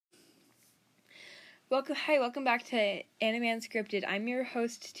Welcome back to Anime Unscripted. I'm your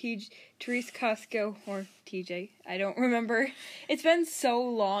host, Therese Costco, or TJ. I don't remember. It's been so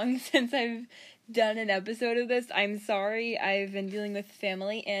long since I've done an episode of this. I'm sorry. I've been dealing with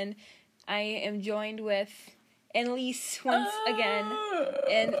family, and I am joined with Annalise once again.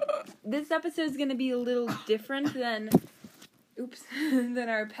 And this episode is going to be a little different than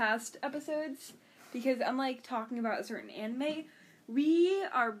our past episodes, because unlike talking about a certain anime, we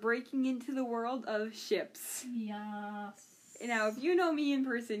are breaking into the world of ships. Yes. Now, if you know me in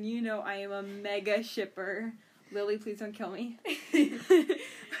person, you know I am a mega shipper. Lily, please don't kill me.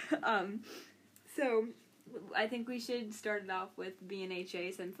 So, I think we should start it off with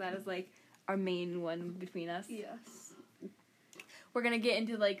BNHA, since that is, our main one between us. Yes. We're gonna get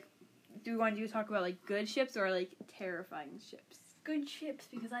into, do we want to talk about, good ships or, terrifying ships? Good ships,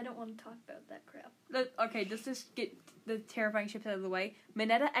 because I don't want to talk about that crap. Okay, just to get the terrifying ships out of the way.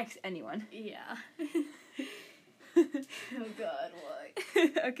 Mineta X anyone. Yeah. Oh god, why?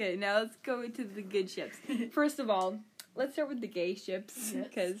 Okay, now let's go into the good ships. First of all, let's start with the gay ships. Yes.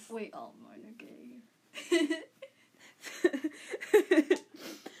 Because wait, all mine are gay.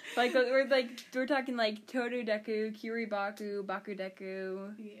 we're talking Todo Deku, Kiribaku,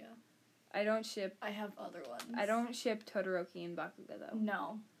 Bakudeku. Yeah. I don't ship. I have other ones. I don't ship Todoroki and Bakugo though.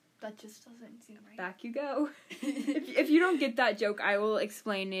 No, that just doesn't seem right. Back you go. if you don't get that joke, I will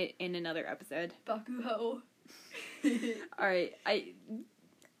explain it in another episode. Bakuho. Alright, I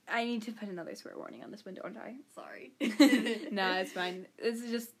need to put another swear warning on this one, don't I? Sorry. Nah, it's fine.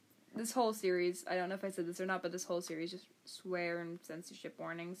 This whole series, I don't know if I said this or not, but this whole series just swear and censorship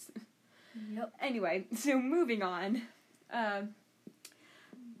warnings. Yep. Anyway, so moving on.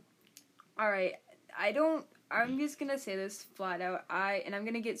 Alright, I'm just gonna say this flat out, and I'm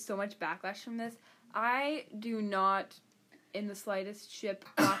gonna get so much backlash from this, I do not, in the slightest, ship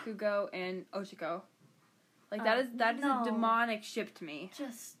Bakugo and Ochiko. That is no. a demonic ship to me.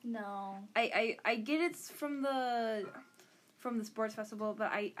 Just no. I get it's from the sports festival, but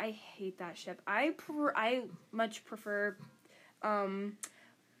I hate that ship. I much prefer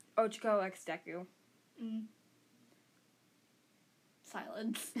Ochiko x Deku.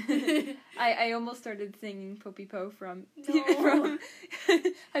 Silence. I almost started singing Popipo from No.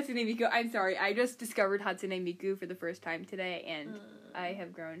 Hatsune Miku. I'm sorry, I just discovered Hatsune Miku for the first time today, and I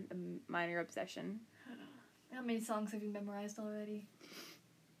have grown a minor obsession. How many songs have you memorized already?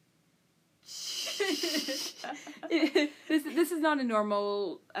 This is not a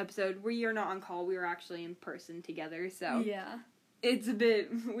normal episode. We are not on call. We are actually in person together, so Yeah. it's a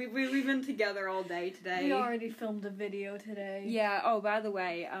bit. We've been together all day today. We already filmed a video today. Yeah. Oh, by the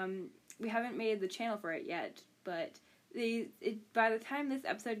way, we haven't made the channel for it yet, but by the time this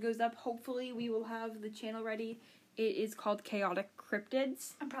episode goes up, hopefully we will have the channel ready. It is called Chaotic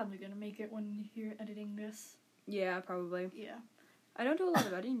Cryptids. I'm probably gonna make it when you're editing this. Yeah, probably. Yeah. I don't do a lot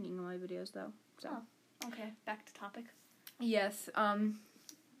of editing on my videos though. So. Oh, okay. Back to topic. Yes.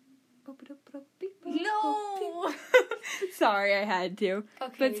 No. Sorry, I had to.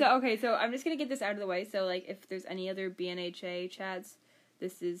 Okay. But so I'm just gonna get this out of the way. So if there's any other BNHA chats,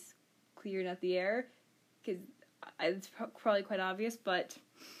 this is cleared out the air, because it's probably quite obvious. But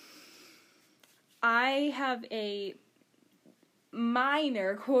I have a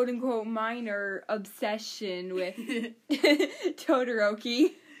minor, quote unquote, minor obsession with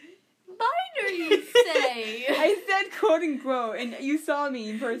Todoroki. Minor, you say? I said quote unquote, and you saw me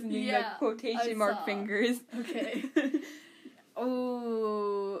in person doing Yeah, quotation I mark saw. fingers. Okay.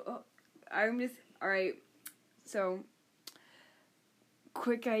 Alright, so,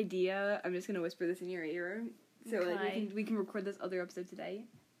 quick idea, I'm just gonna whisper this in your ear, so Okay. we can record this other episode today.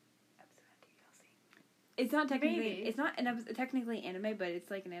 It's not technically, technically anime, but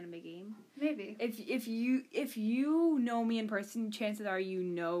it's like an anime game. Maybe. If you know me in person, chances are you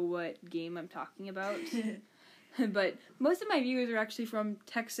know what game I'm talking about. But most of my viewers are actually from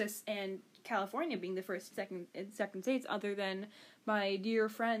Texas and California, being the second states, other than my dear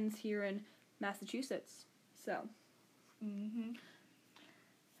friends here in Massachusetts. So. Mm-hmm.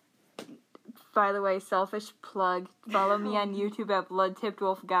 By the way, selfish plug. Follow me on YouTube at Blood Tipped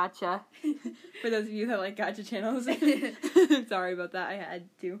Wolf Gotcha. For those of you that like gotcha channels. Sorry about that. I had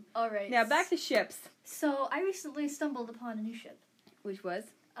to. Alright. Now back to ships. So, I recently stumbled upon a new ship. Which was?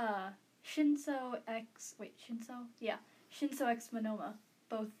 Shinso X X Monoma.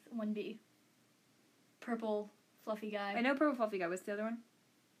 Both 1B. Purple, fluffy guy. I know Purple Fluffy Guy. What's the other one?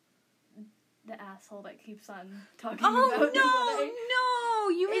 The asshole that keeps on talking about Oh, no!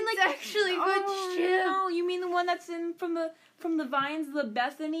 You mean It's actually a good ship. No, you mean the one that's in from the Vines, the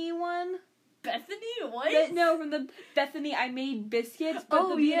Bethany one? Bethany? What? No, from the Bethany I Made Biscuits, but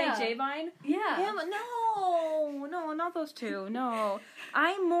the B&H Vine. Yeah. Him? No, not those two. No,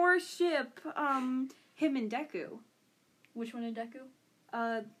 I more ship him and Deku. Which one in Deku?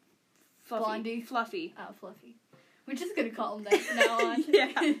 Fluffy. Blondie. Fluffy. Oh, Fluffy. We're just gonna call him that from now on.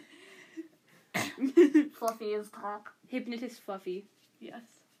 Yeah. Fluffy is top. Hypnotist Fluffy. Yes.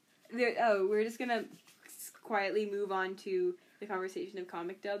 We're just gonna quietly move on to the conversation of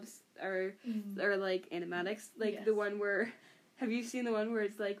comic dubs or like animatics, like the one where. Have you seen the one where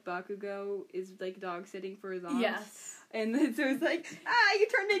it's like Bakugo is like dog sitting for his arms? Yes. And then so it's like, you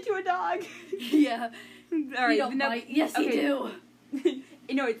turned into a dog. Yeah. All right. You don't bite. Yes, you do.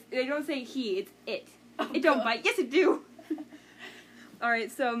 No, they don't say he. It's it. Oh, it don't bite. Yes, it do. All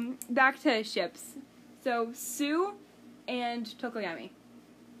right. So back to ships. So Sue and Tokoyami.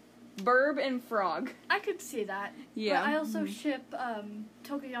 Burb and Frog. I could see that. Yeah. But I also ship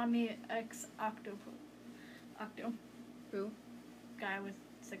Tokoyami x Octo. Who? Guy with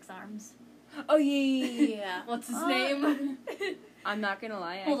 6 arms. Oh yeah. What's his name? I'm not gonna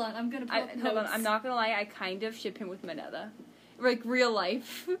lie. Hold on, I'm gonna put notes. Hold on. I'm not gonna lie. I kind of ship him with Mineta, like real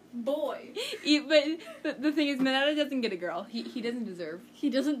life. Boy. But the thing is, Mineta doesn't get a girl. He doesn't deserve.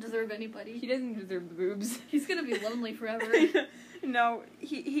 He doesn't deserve anybody. He doesn't deserve the boobs. He's gonna be lonely forever. No,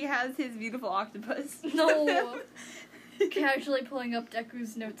 he has his beautiful octopus. No. Casually pulling up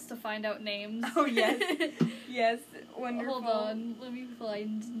Deku's notes to find out names. Oh yes, yes, wonderful. Hold on, let me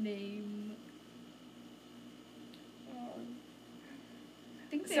find name.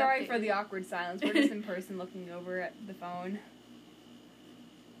 I think Sorry for the awkward silence. We're just in person looking over at the phone.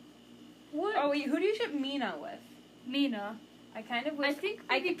 What? Oh wait, who do you ship Mina with? Mina. I kind of wish. I think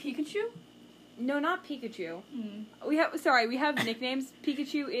maybe Pikachu. No, not Pikachu. We have nicknames.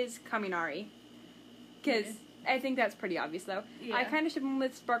 Pikachu is Kaminari. Because I think that's pretty obvious, though. Yeah. I kind of ship him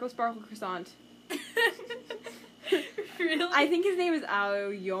with Sparkle Croissant. Really? I think his name is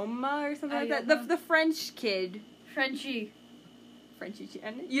Aoyama or something like that. The French kid. Frenchie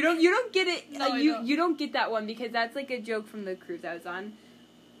Chan. You don't get it. No, you don't get that one because that's like a joke from the cruise I was on.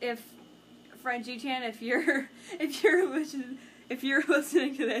 If Frenchie Chan, if you're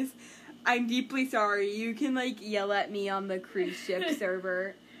listening to this, I'm deeply sorry. You can like yell at me on the cruise ship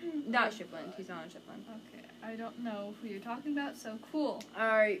server. Not Shipland. He's not on Shipland. Okay, I don't know who you're talking about. So cool. All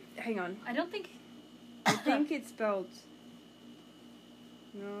right, hang on. I don't think. I think it's spelled.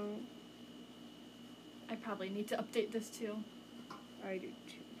 No. I probably need to update this too. I do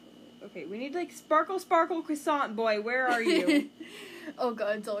too. Okay, we need like Sparkle Croissant boy. Where are you? Oh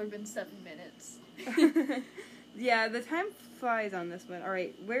god, it's only been 7 minutes. Yeah, the time flies on this one. All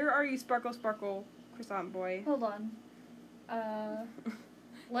right, where are you, Sparkle Croissant boy? Hold on. Yeah,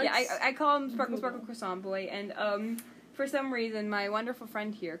 I call him Sparkle Croissant boy, and for some reason my wonderful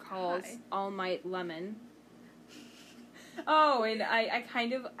friend here calls All Might Lemon. Oh, and I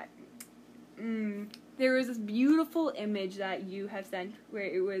kind of. There was this beautiful image that you have sent where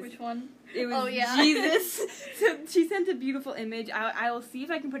it was. Which one? It was Jesus. So she sent a beautiful image. I will see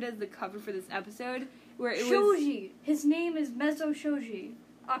if I can put it as the cover for this episode. Where it Shoji. His name is Mezo Shoji.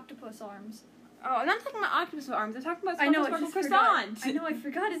 Octopus arms. Oh, I'm not talking about octopus arms. I'm talking about Sparkle Croissant. I know, I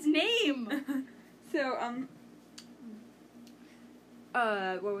forgot his name. So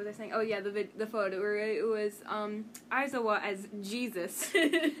what was I saying? Oh yeah, the photo where it was Aizawa as Jesus,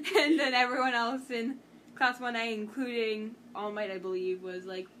 and then everyone else in Class 1A, including All Might, I believe, was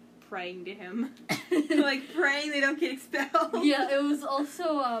like praying to him, like praying they don't get expelled. Yeah, it was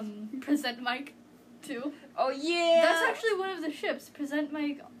also Present Mike, too. Oh yeah, that's actually one of the ships. Present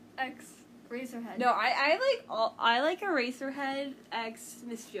Mike X Razorhead. No, I like Eraserhead X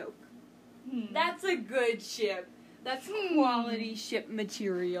Miss Joke. That's a good ship. That's quality ship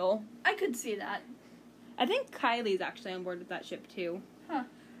material. I could see that. I think Kylie's actually on board with that ship too. Huh.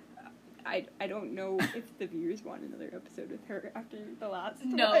 I don't know if the viewers want another episode with her after the last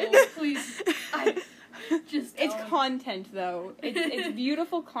No, one. please. It's content though. It's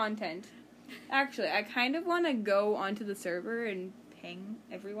beautiful content. Actually, I kind of want to go onto the server and ping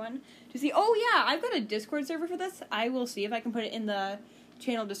everyone to see. Oh yeah, I've got a Discord server for this. I will see if I can put it in the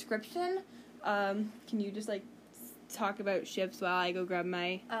channel description. Can you just like talk about ships while I go grab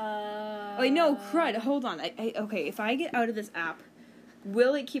my... Oh, wait, no, crud, hold on. Okay, if I get out of this app,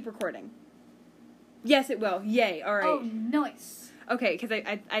 will it keep recording? Yes, it will. Yay, alright. Oh, nice. Okay, because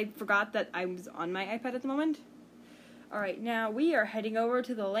I forgot that I was on my iPad at the moment. Alright, now we are heading over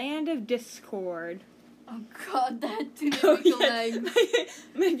to the land of Discord. Oh god, that Hatsune Miku legs.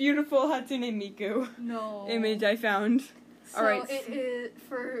 My beautiful Hatsune Miku image I found. So it is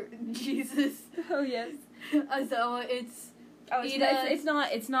for Jesus. Oh, yes. So it's Oh,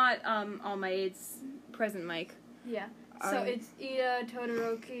 it's not All Might. It's Present Mic. Yeah. So it's Ida,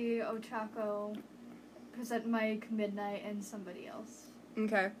 Todoroki, Ochako, Present Mic, Midnight, and somebody else.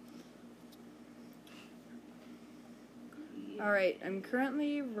 Okay. Yeah. All right. I'm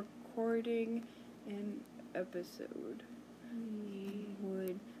currently recording an episode.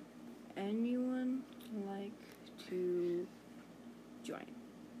 Would anyone like to join?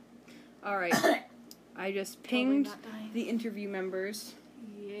 All right. I just pinged the interview members.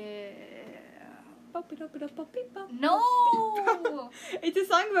 Yeah. No! No! It's a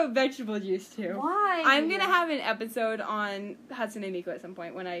song about vegetable juice, too. Why? I'm gonna have an episode on Hatsune Miku at some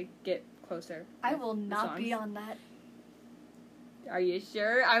point when I get closer. I will not be on that. Are you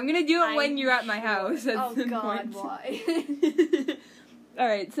sure? I'm gonna do it when you're at my house. That's the God, point. why?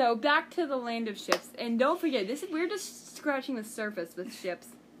 Alright, so back to the land of ships. And don't forget, we're just scratching the surface with ships.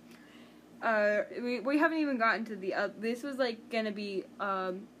 We haven't even gotten to the this was like gonna be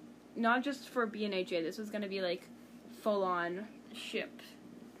not just for BNHA. This was gonna be like full on Ship.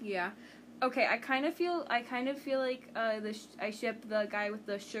 Yeah. Okay, I kind of feel like I ship the guy with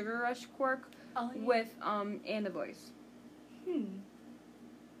the Sugar Rush quirk with and the voice.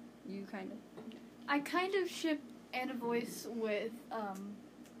 You kind of. I kind of ship Anna Voice with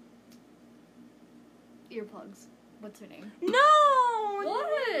earplugs. What's her name? No.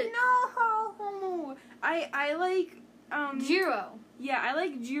 What? No. I like Jiro. Yeah, I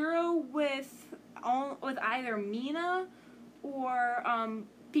like Jiro with either Mina or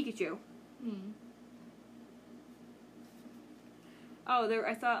Pikachu. Oh,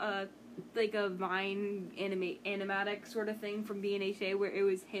 I saw like a Vine animatic sort of thing from BNHA where it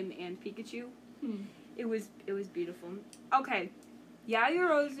was him and Pikachu. It was beautiful. Okay,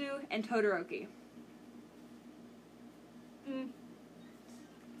 Yayorozu and Todoroki.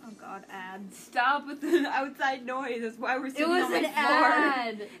 Oh God, ads. Stop with the outside noise. That's why we're sitting It was on my an floor.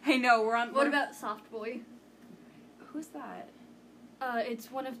 ad. I know, we're on. What about Soft Boy? Who's that?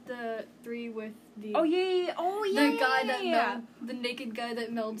 It's one of the three with the. Oh yeah. The guy the naked guy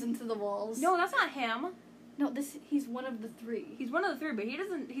that melds into the walls. No, that's not him. No, he's one of the three. He's one of the three, but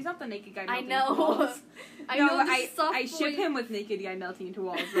he's not the naked guy I melting into know. walls. I Soft ship Boy. him with naked guy melting into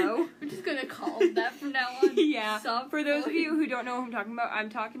walls, though. We're just gonna call him that from now on. Yeah. Soft For those Boy. of you who don't know what I'm talking about, I'm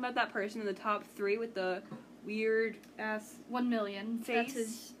talking about that person in the top three with the weird ass 1 million. face. That's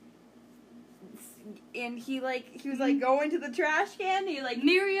his. And he was like going to the trash can. He like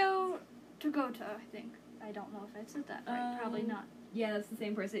Mirio Togota, I think. I don't know if I said that right. Probably not. Yeah, that's the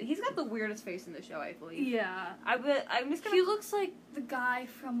same person. He's got the weirdest face in the show, I believe. Yeah. I'm just gonna. He looks like the guy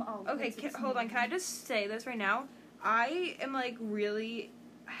from. Okay, hold on. Can I just say this right now? I am like really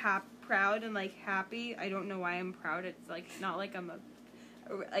proud and like happy. I don't know why I'm proud. It's like not like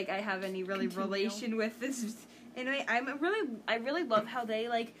I have any really relation with this. Anyway, I really love how they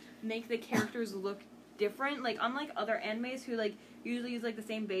like make the characters look different. Like unlike other animes who like usually use like the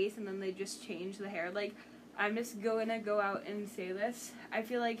same base and then they just change the hair. Like I'm just gonna go out and say this. I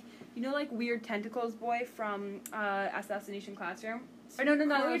feel like like Weird Tentacles boy from Assassination Classroom. Or no,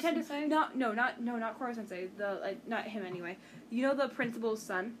 Weird Tentacles. Not Koro Sensei. Not him anyway. You know the principal's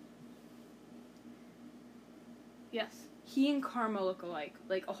son? Yes. He and Karma look alike,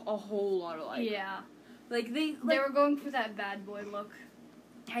 like a whole lot alike. Yeah. Like they were going for that bad boy look.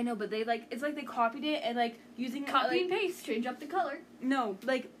 I know, but they it's like they copied it and like using copy and paste, change up the color. No,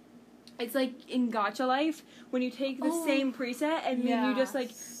 like it's like in Gacha Life when you take the same preset and then you just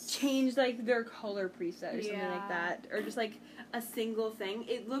like change like their color preset or something like that, or just like a single thing.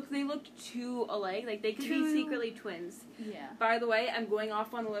 They looked too alike. Like they could be secretly twins. Yeah. By the way, I'm going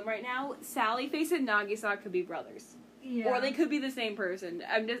off on a limb right now. Sally Face and Nagisa could be brothers. Yeah. Or they could be the same person.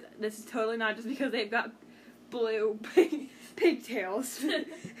 This is totally not just because they've got blue pigtails.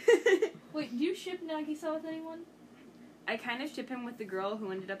 Wait, do you ship Nagisa with anyone? I kind of ship him with the girl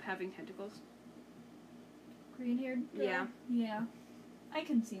who ended up having tentacles. Green-haired girl? Yeah. Yeah. I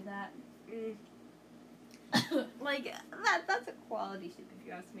can see that. Like, that's a quality ship if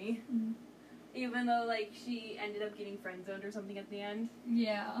you ask me. Even though, like, she ended up getting friend-zoned or something at the end.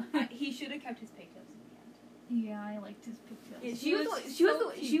 Yeah. He should have kept his pigtails in the end. Yeah, I liked his pigtails. Yeah,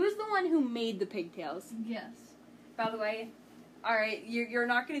 she was the one who made the pigtails. Yes. By the way, alright, you're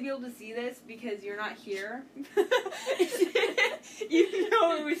not going to be able to see this because you're not here. You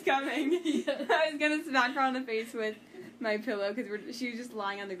know it was coming. Yeah. I was going to smack her on the face with my pillow because she was just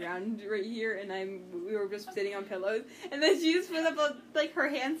lying on the ground right here and we were just sitting on pillows. And then she just put up like her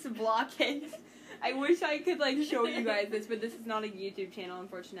hands to block it. I wish I could like show you guys this, but this is not a YouTube channel,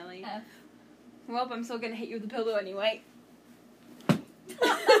 unfortunately. Well, I'm still going to hit you with the pillow anyway. That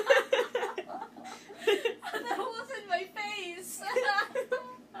wasn't my face.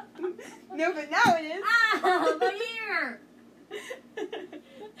 No, but now it is. Ah, my ear.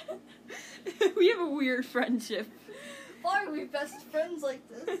 We have a weird friendship. Why are we best friends like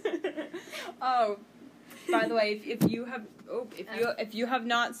this? Oh, by the way, if you have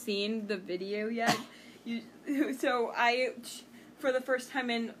not seen the video yet, for the first time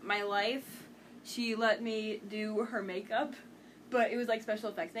in my life, she let me do her makeup, but it was like special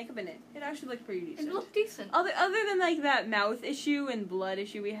effects makeup in it. It actually looked pretty decent. It looked decent. Other than like that mouth issue and blood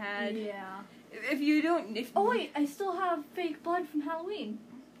issue we had. Yeah. Oh wait, I still have fake blood from Halloween.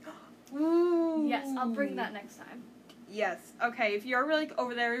 Ooh. Yes, I'll bring that next time. Yes. Okay. If you're like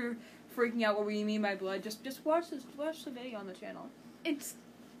over there freaking out what we mean by blood, just watch the video on the channel. It's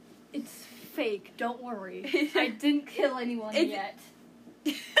fake. Don't worry. I didn't kill anyone yet.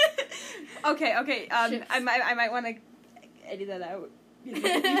 Okay. Chips. I might want to edit that out. You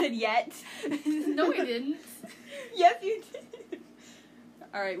said yet. No, I didn't. Yes, you did.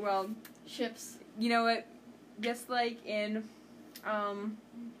 All right. Well, Chips. you know what? Just like in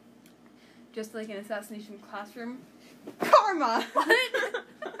Assassination Classroom, karma. What?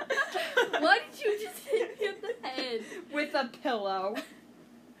 Why did you just hit me in the head? With a pillow.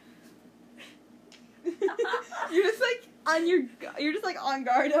 You're just like on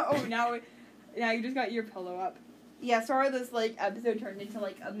guard. Oh, now you just got your pillow up. Yeah, sorry this like episode turned into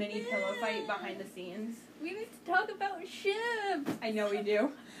like a mini pillow fight behind the scenes. We need to talk about ships. I know we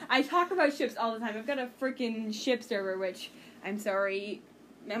do. I talk about ships all the time. I've got a freaking ship server, which I'm sorry,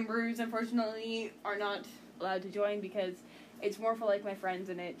 members unfortunately are not allowed to join because it's more for like my friends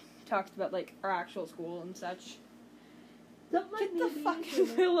and it talks about like our actual school and such. Get the fucking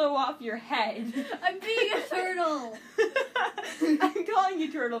pillow off your head. I'm being a turtle. I'm calling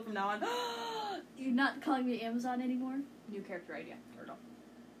you Turtle from now on. You're not calling me Amazon anymore? New character idea. Turtle.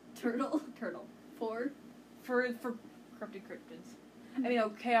 Turtle. For corrupted cryptids. I mean,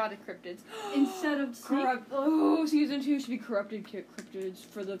 chaotic cryptids. Instead of season 2 should be corrupted cryptids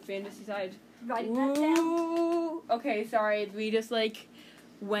for the fantasy side. Writing that down. Okay, sorry. We just like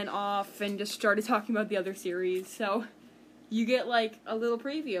went off and just started talking about the other series. So you get like a little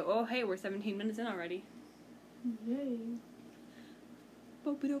preview. Oh, hey, we're 17 minutes in already. Yay.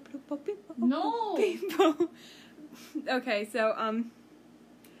 No. Okay, so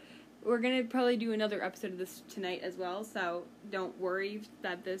we're gonna probably do another episode of this tonight as well, so don't worry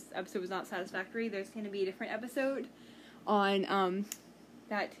that this episode was not satisfactory. There's gonna be a different episode on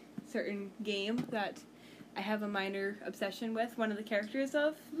that certain game that I have a minor obsession with, one of the characters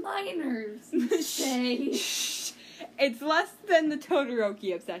of. Minors. Say. It's less than the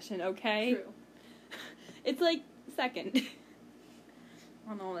Todoroki obsession, okay? True. It's like second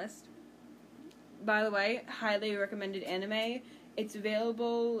on the list. By the way, highly recommended anime. It's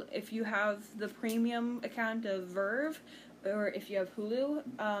available if you have the premium account of Verve, or if you have Hulu.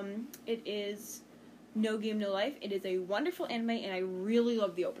 It is No Game No Life. It is a wonderful anime, and I really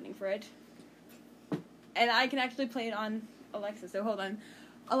love the opening for it. And I can actually play it on Alexa, so hold on.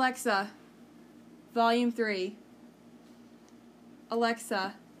 Alexa, Volume 3.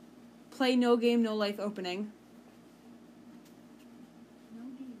 Alexa, play No Game No Life opening.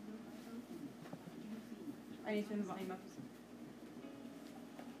 I need to turn the volume up.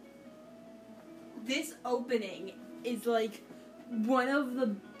 This opening is like one of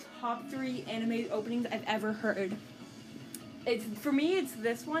the top 3 anime openings I've ever heard. For me, it's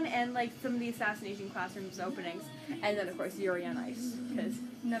this one and like some of the Assassination Classroom's openings, and then of course Yuri on Ice, because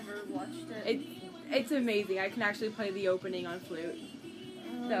Never watched it. It's amazing. I can actually play the opening on flute.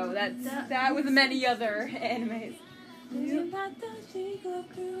 So that with many other animes.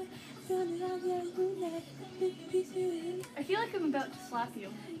 I feel like I'm about to slap you.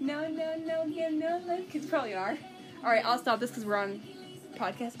 No, kids probably are. Alright, I'll stop this because we're on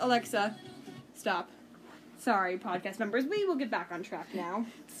podcast. Alexa, stop. Sorry, podcast members. We will get back on track now.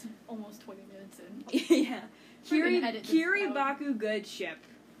 It's almost 20 minutes in. Yeah. Kiribati good ship.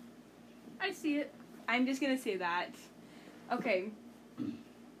 I see it. I'm just gonna say that. Okay.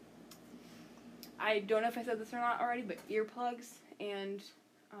 I don't know if I said this or not already, but earplugs and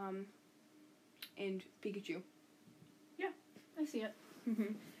Pikachu. Yeah, I see it.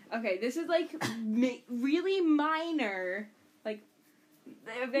 Okay, this is like really minor. Like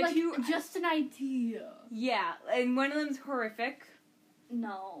just an idea. Yeah, and one of them's horrific.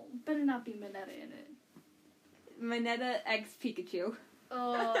 No, better not be Mineta in it. Mineta X Pikachu.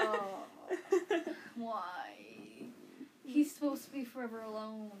 Oh. Why? He's supposed to be forever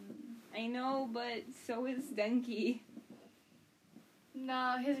alone. I know, but so is Denki.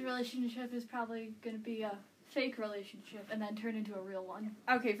 No, his relationship is probably gonna be a fake relationship and then turned into a real one.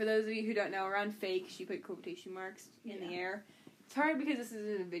 Okay, for those of you who don't know, around fake, she put quotation marks in the air. It's hard because this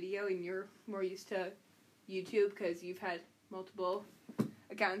is a video and you're more used to YouTube because you've had multiple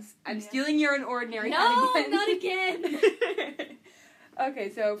accounts. I'm stealing your ordinary. No, not again! Okay,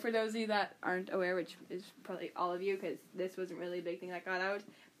 so for those of you that aren't aware, which is probably all of you because this wasn't really a big thing that got out,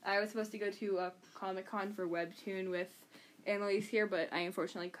 I was supposed to go to a Comic-Con for Webtoon with Annalise here, but I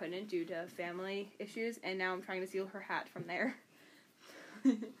unfortunately couldn't due to family issues, and now I'm trying to steal her hat from there.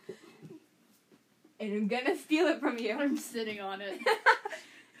 And I'm gonna steal it from you. I'm sitting on it.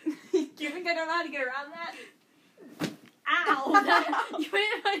 Do you think I don't know how to get around that? Ow! You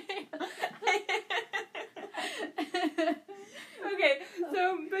hit my hand. Okay,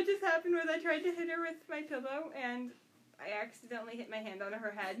 so what just happened was I tried to hit her with my pillow, and I accidentally hit my hand on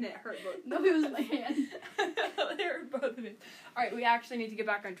her head, and it hurt both. No, it was my hand. They were both of it. All right, we actually need to get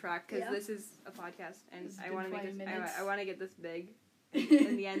back on track because Yeah. this is a podcast, and This has I been want to make 20 this. minutes. I want to get this big.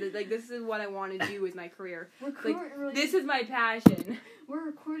 In the end, like this is what I want to do with my career. This is my passion. We're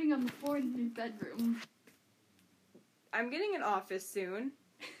recording on the floor in the bedroom. I'm getting an office soon.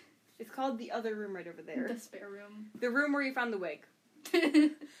 It's called the other room right over there. The spare room. The room where you found the wig.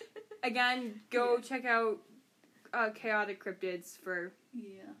 Again, go check out Chaotic Cryptids for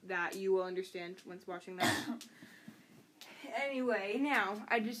that. You will understand once watching that. Anyway, now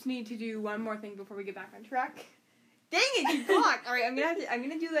I just need to do one more thing before we get back on track. Dang it, you blocked! Alright, I'm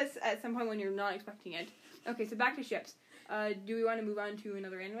gonna do this at some point when you're not expecting it. Okay, so back to ships. Do we want to move on to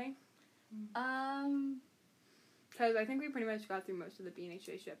another anime? Because I think we pretty much got through most of the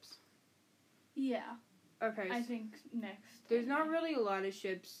BNHJ ships. Yeah. Okay. I think next. There's not really a lot of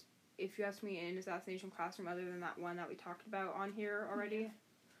ships, if you ask me, in Assassination Classroom other than that one that we talked about on here already. Yeah.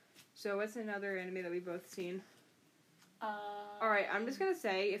 So what's another anime that we've both seen? Alright, I'm just gonna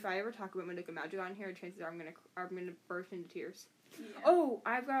say, if I ever talk about Madoka Magica on here, chances are I'm gonna burst into tears. Yeah. Oh,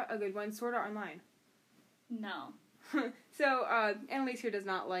 I've got a good one, Sword Art Online. No. So, Annalise here does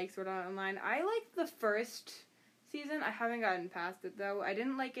not like Sword Art Online. I liked the first season. I haven't gotten past it, though. I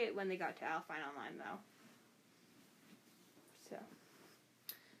didn't like it when they got to Alpine Online, though. So.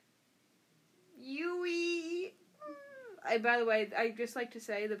 Yui! By the way, I just like to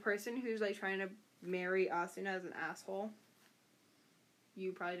say, the person who's, like, trying to marry Asuna as an asshole.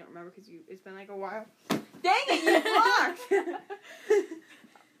 You probably don't remember because it's been, like, a while. Dang it, you blocked!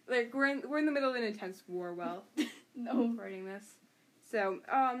 Like, we're in the middle of an intense war No. writing this. So,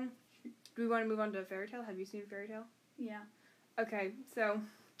 do we want to move on to Fairy Tail? Have you seen Fairy Tail? Yeah. Okay, so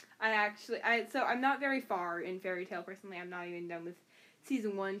I'm not very far in Fairy Tail personally. I'm not even done with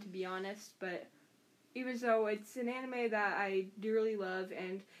season 1 to be honest, but even so, it's an anime that I dearly love,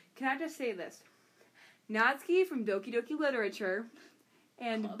 and can I just say this? Natsuki from Doki Doki Literature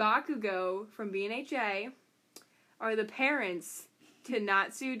and Bakugo from BNHA are the parents to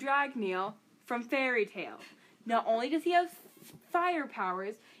Natsu Dragneel from Fairy Tail. Not only does he have fire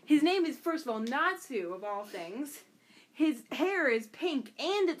powers, his name is, first of all, Natsu, of all things. His hair is pink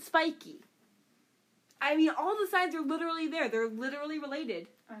and it's spiky. I mean, all the signs are literally there. They're literally related.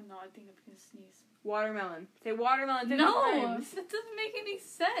 I know, I think I'm gonna sneeze. Watermelon. Say watermelon 50 No! times. That doesn't make any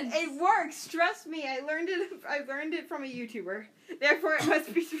sense. It works, trust me. I learned it from a YouTuber. Therefore, it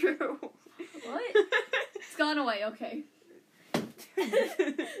must be true. What? It's gone away, okay.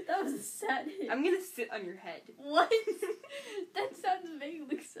 That was a sad hit. I'm gonna sit on your head. What? That sounds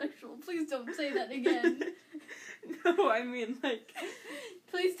vaguely sexual. Please don't say that again. No, I mean, like...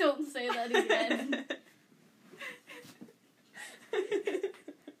 Please don't say that again.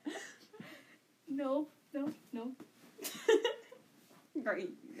 No. Right,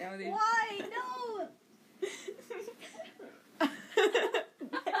 now they... Why? No!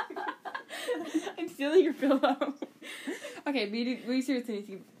 I'm stealing your pillow. Okay, we seriously need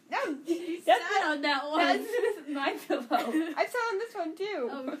to... No, That's not on that one. That's my pillow. I sat on this one too.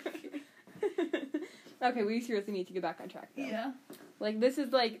 Oh, okay. Okay, we seriously need to get back on track though. Yeah. Like this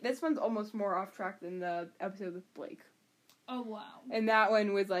one's almost more off track than the episode with Blake. Oh, wow. And that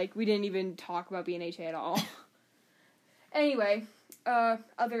one was like, we didn't even talk about BNHA at all. Anyway,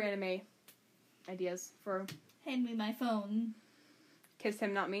 other anime ideas for Hand me my phone. Kiss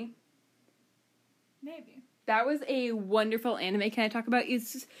Him Not Me. Maybe. That was a wonderful anime. Can I talk about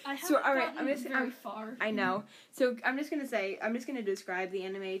it? I haven't gotten I'm very far. I know. So I'm just gonna describe the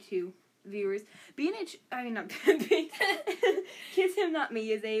anime to viewers. Kiss Him Not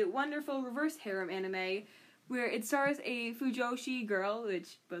Me is a wonderful reverse harem anime where it stars a Fujoshi girl,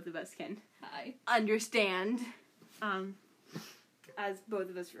 which both of us can understand. As both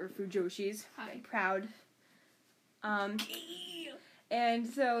of us are Fujoshis. Hi. Proud. And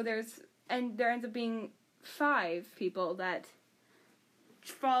so there ends up being 5 people that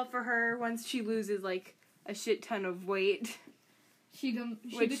fall for her once she loses, like, a shit ton of weight. She becomes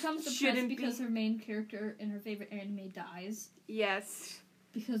depressed because her main character in her favorite anime dies. Yes.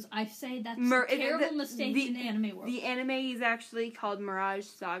 Because I say that's a terrible mistake in anime world. The anime is actually called Mirage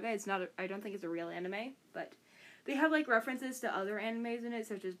Saga. It's not. I don't think it's a real anime, but they have like references to other animes in it,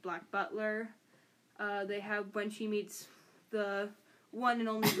 such as Black Butler. They have when she meets the one and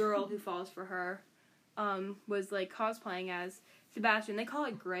only girl who falls for her, was like cosplaying as Sebastian. They call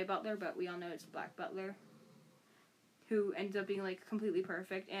it Gray Butler, but we all know it's Black Butler, who ends up being like completely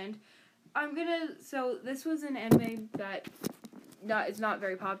perfect. And so this was an anime that it's not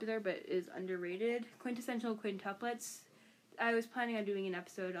very popular, but is underrated. Quintessential Quintuplets. I was planning on doing an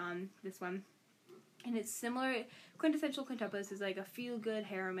episode on this one, and it's similar. Quintessential Quintuplets is like a feel-good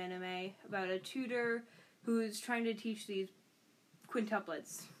harem anime about a tutor who's trying to teach these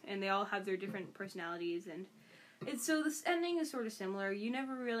quintuplets, and they all have their different personalities, and so this ending is sort of similar. You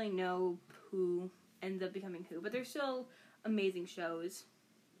never really know who ends up becoming who, but they're still amazing shows.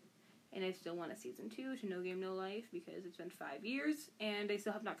 And I still want a season 2 to No Game No Life because it's been 5 years and they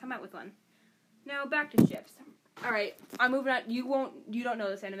still have not come out with one. Now back to ships. Alright, I'm moving on. You don't know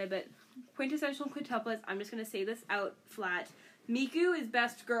this anime, but Quintessential Quintuplets, I'm just gonna say this out flat. Miku is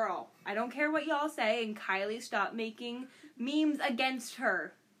best girl. I don't care what y'all say, and Kylie, stop making memes against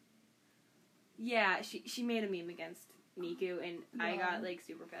her. Yeah, she made a meme against Miku, and yeah. I got, like,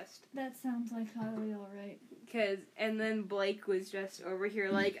 super pissed. That sounds like Kylie, alright. And then Blake was just over here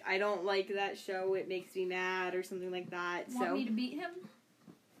like, I don't like that show, it makes me mad, or something like that. Want me to beat him?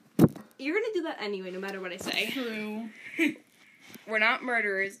 You're gonna do that anyway, no matter what I say. True. We're not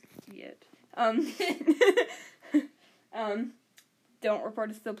murderers yet. Don't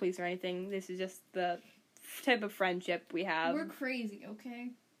report us to the police or anything. This is just the type of friendship we have. We're crazy, okay?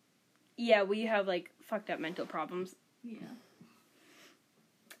 Yeah, we have, like, fucked up mental problems. Yeah.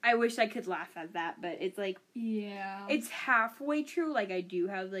 I wish I could laugh at that, but it's, like... Yeah. It's halfway true. Like, I do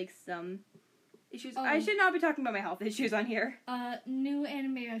have, like, some issues. I should not be talking about my health issues on here. New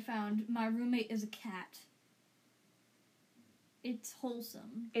anime I found. My Roommate is a Cat. It's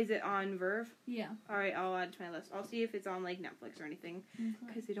wholesome. Is it on Verve? Yeah. Alright, I'll add it to my list. I'll see if it's on, like, Netflix or anything.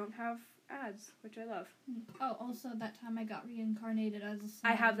 Because they don't have ads, which I love. Oh, also, that time I got reincarnated as a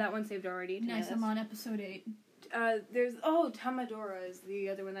slime. I have that one saved already. Nice, I'm on episode 8. There's Tamadora is the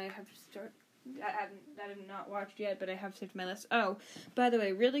other one that I have to start. That I have not watched yet, but I have saved to my list. Oh, by the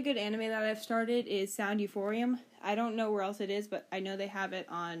way, really good anime that I've started is Sound Euphorium. I don't know where else it is, but I know they have it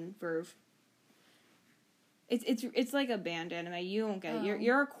on Verve. It's like a band anime. You won't get it.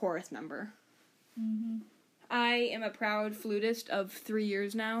 You're a chorus member. Mm-hmm. I am a proud flutist of 3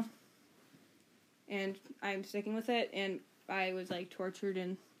 years now, and I'm sticking with it. And I was like tortured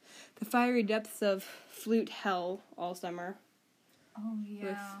in the fiery depths of flute hell all summer. Oh, yeah.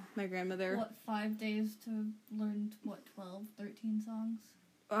 With my grandmother. What, 5 days to learn, 12, 13 songs?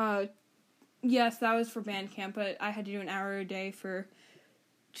 Yes, that was for band camp, but I had to do an hour a day for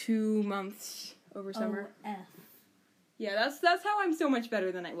 2 months over summer. Oh, F. Yeah, that's how I'm so much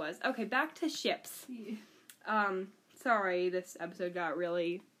better than I was. Okay, back to ships. Yeah. Sorry, this episode got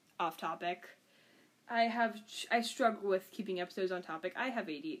really off topic. I struggle with keeping episodes on topic. I have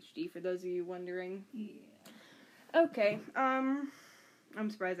ADHD, for those of you wondering. Yeah. Okay, I'm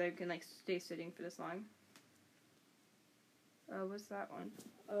surprised I can, like, stay sitting for this long. What's that one?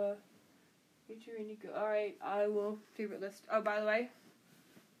 Alright, I will favorite list. Oh, by the way,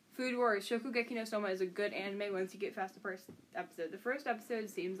 Food Wars, Shokugeki no Soma is a good anime once you get past the first episode. The first episode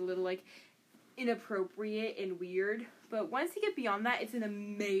seems a little, like, inappropriate and weird, but once you get beyond that, it's an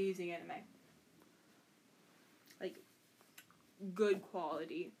amazing anime. Like, good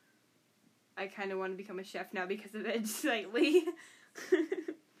quality. I kind of want to become a chef now because of it, slightly.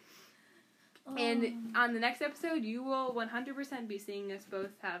 And on the next episode, you will 100% be seeing us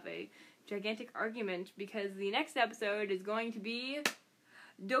both have a gigantic argument, because the next episode is going to be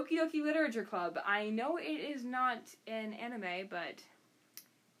Doki Doki Literature Club. I know it is not an anime, but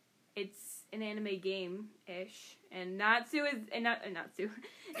it's an anime game-ish. And Natsuki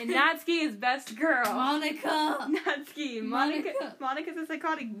is best girl. Monica! Monica's a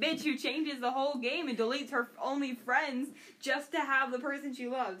psychotic bitch who changes the whole game and deletes her only friends just to have the person she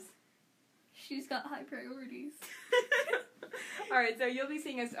loves. She's got high priorities. Alright, so you'll be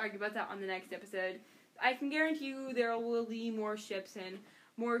seeing us argue about that on the next episode. I can guarantee you there will be more ships and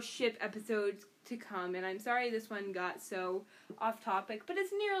more ship episodes to come, and I'm sorry this one got so off topic, but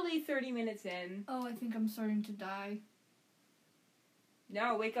it's nearly 30 minutes in. Oh, I think I'm starting to die.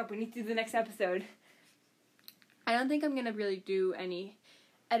 No, wake up, we need to do the next episode. I don't think I'm gonna really do any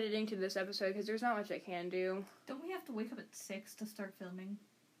editing to this episode because there's not much I can do. Don't we have to wake up at 6 to start filming?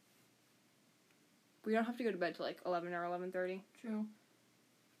 We don't have to go to bed till like 11 or 11:30. True.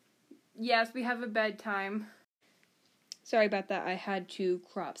 Yes, we have a bedtime. Sorry about that. I had to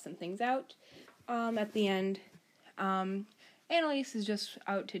crop some things out at the end. Annalise is just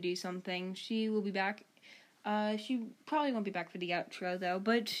out to do something. She will be back. She probably won't be back for the outro, though,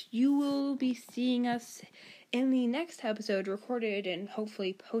 but you will be seeing us in the next episode, recorded and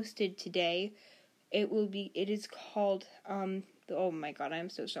hopefully posted today. It is called, oh my god, I'm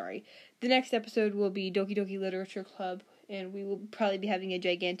so sorry. The next episode will be Doki Doki Literature Club, and we will probably be having a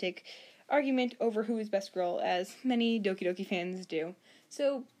gigantic argument over who is best girl, as many Doki Doki fans do.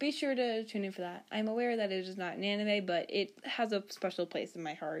 So be sure to tune in for that. I'm aware that it is not an anime, but it has a special place in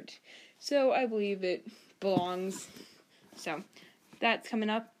my heart. So I believe it belongs. So that's coming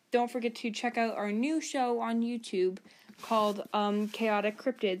up. Don't forget to check out our new show on YouTube called Chaotic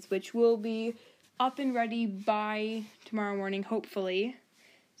Cryptids, which will be up and ready by tomorrow morning, hopefully.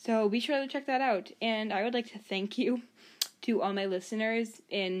 So be sure to check that out. And I would like to thank you to all my listeners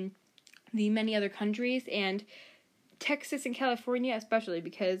in the many other countries, and Texas and California especially,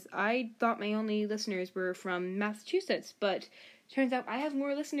 because I thought my only listeners were from Massachusetts, but turns out I have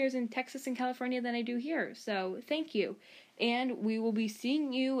more listeners in Texas and California than I do here, so thank you. And we will be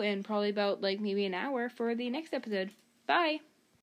seeing you in probably about maybe an hour for the next episode. Bye!